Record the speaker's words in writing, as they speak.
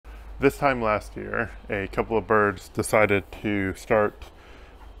This time last year, a couple of birds decided to start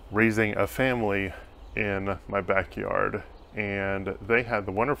raising a family in my backyard, and they had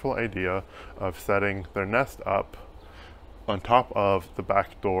the wonderful idea of setting their nest up on top of the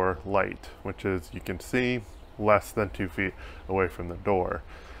back door light, which is, you can see, less than 2 feet away from the door.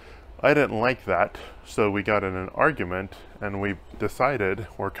 I didn't like that, so we got in an argument and we decided,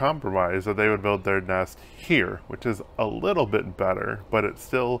 or compromised, that they would build their nest here, which is a little bit better, but it's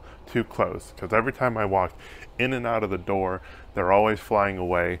still too close, because every time I walk in and out of the door, they're always flying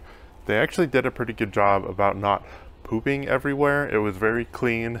away. They actually did a pretty good job about not pooping everywhere. It was very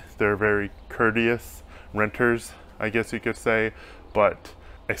clean. They're very courteous renters, I guess you could say, but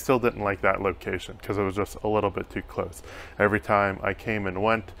I still didn't like that location because it was just a little bit too close. Every time I came and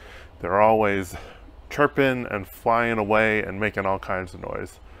went, they're always chirping and flying away and making all kinds of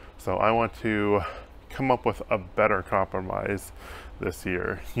noise. So I want to come up with a better compromise this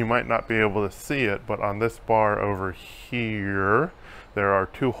year. You might not be able to see it, but on this bar over here, there are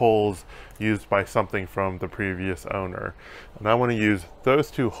 2 holes used by something from the previous owner. And I want to use those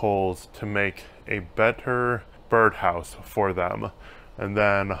 2 holes to make a better birdhouse for them. And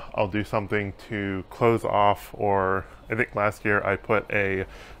then I'll do something to close off, or I think last year I put a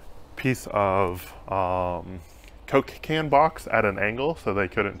piece of Coke can box at an angle so they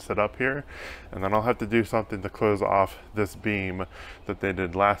couldn't sit up here, and then I'll have to do something to close off this beam that they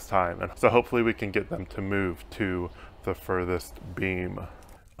did last time, and so hopefully we can get them to move to the furthest beam.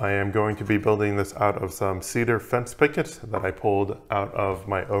 I am going to be building this out of some cedar fence pickets that I pulled out of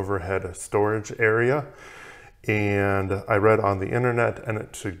my overhead storage area. And I read on the internet, and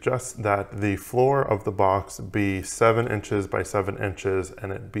it suggests that the floor of the box be 7 inches by 7 inches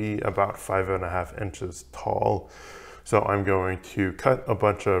and it be about 5.5 inches tall. So I'm going to cut a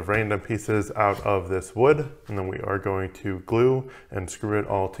bunch of random pieces out of this wood, and then we are going to glue and screw it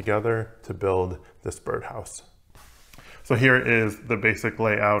all together to build this birdhouse. So here is the basic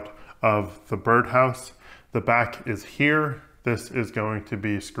layout of the birdhouse. The back is here. This is going to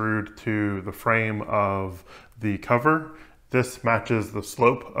be screwed to the frame of the cover. This matches the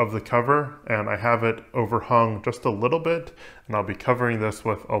slope of the cover, and I have it overhung just a little bit, and I'll be covering this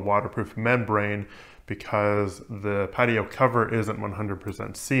with a waterproof membrane because the patio cover isn't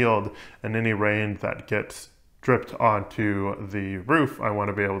 100% sealed, and any rain that gets dripped onto the roof, I want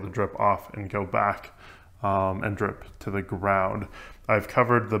to be able to drip off and go back and drip to the ground. I've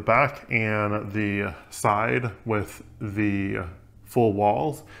covered the back and the side with the full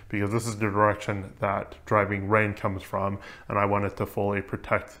walls because this is the direction that driving rain comes from, and I wanted to fully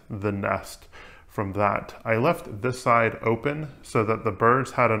protect the nest from that. I left this side open so that the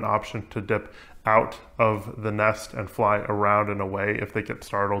birds had an option to dip out of the nest and fly around and away if they get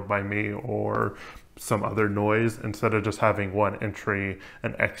startled by me or some other noise, instead of just having one entry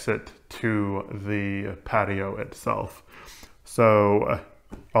and exit to the patio itself. So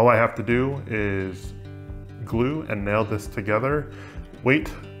all I have to do is glue and nail this together,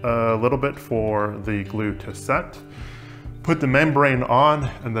 wait a little bit for the glue to set, put the membrane on,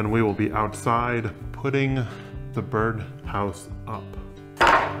 and then we will be outside putting the birdhouse up.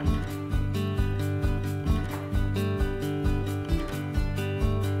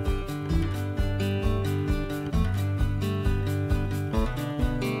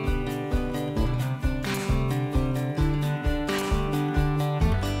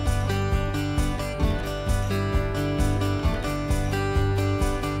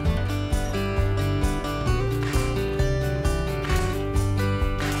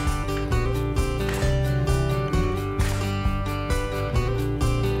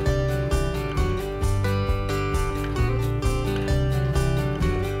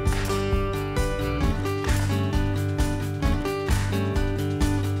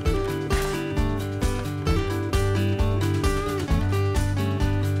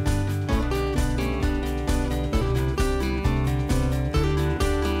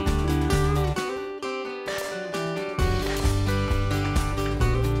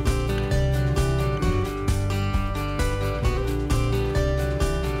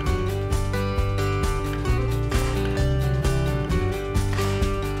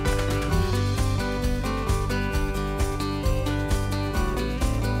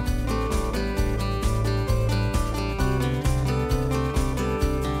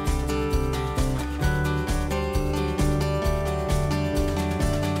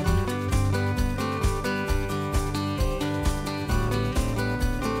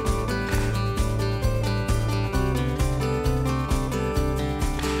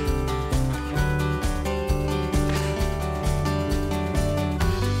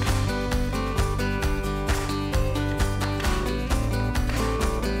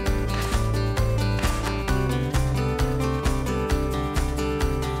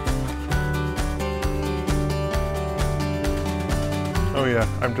 yeah,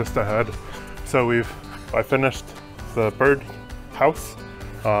 I'm just ahead. So I finished the bird house,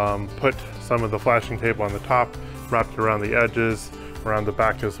 put some of the flashing tape on the top, wrapped it around the edges, around the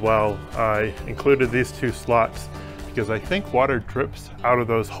back as well. I included these 2 slots because I think water drips out of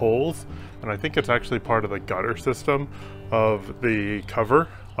those holes, and I think it's actually part of the gutter system of the cover.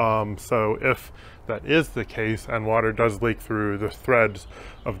 So if that is the case and water does leak through the threads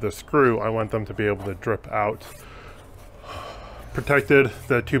of the screw, I want them to be able to drip out. Protected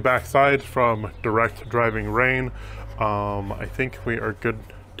the 2 back sides from direct driving rain. I think we are good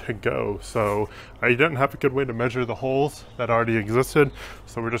to go. So I didn't have a good way to measure the holes that already existed,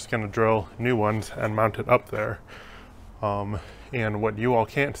 so we're just going to drill new ones and mount it up there. And what you all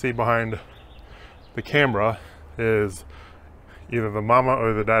can't see behind the camera is either the mama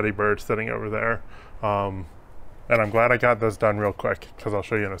or the daddy bird sitting over there. And I'm glad I got this done real quick because I'll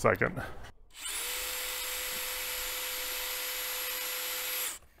show you in a second.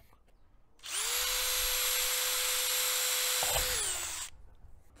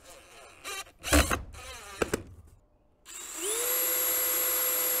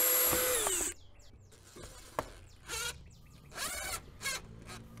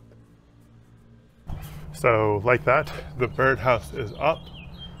 So like that, the birdhouse is up,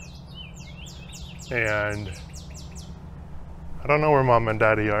 and I don't know where mom and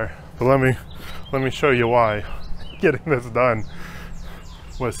daddy are, but let me show you why getting this done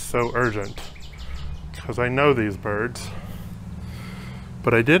was so urgent. Because I know these birds,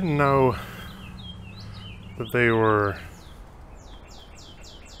 but I didn't know that they were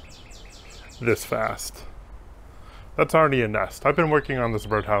this fast. That's already a nest. I've been working on this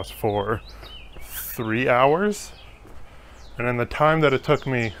birdhouse for 3 hours, and in the time that it took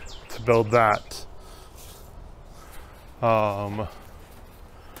me to build that,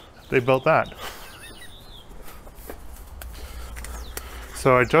 they built that.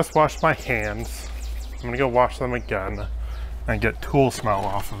 So I just washed my hands. I'm gonna go wash them again and get tool smell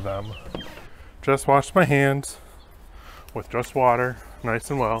off of them. Just washed my hands with just water,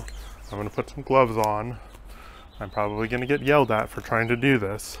 nice and well. I'm gonna put some gloves on. I'm probably gonna get yelled at for trying to do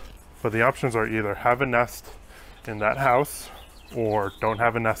this. But the options are either have a nest in that house or don't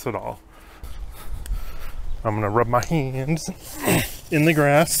have a nest at all. I'm gonna rub my hands in the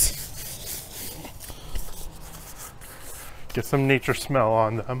grass, get some nature smell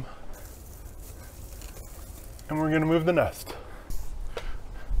on them, and we're gonna move the nest.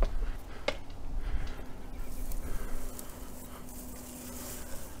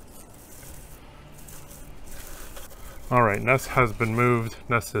 All right, nest has been moved,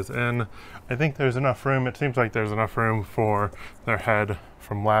 nest is in. I think there's enough room, it seems like there's enough room for their head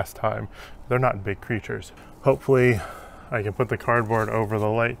from last time. They're not big creatures. Hopefully I can put the cardboard over the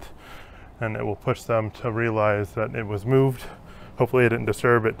light and it will push them to realize that it was moved. Hopefully I didn't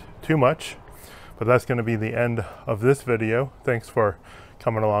disturb it too much, but that's gonna be the end of this video. Thanks for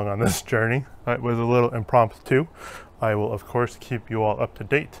coming along on this journey. It was a little impromptu. I will of course keep you all up to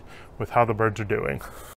date with how the birds are doing.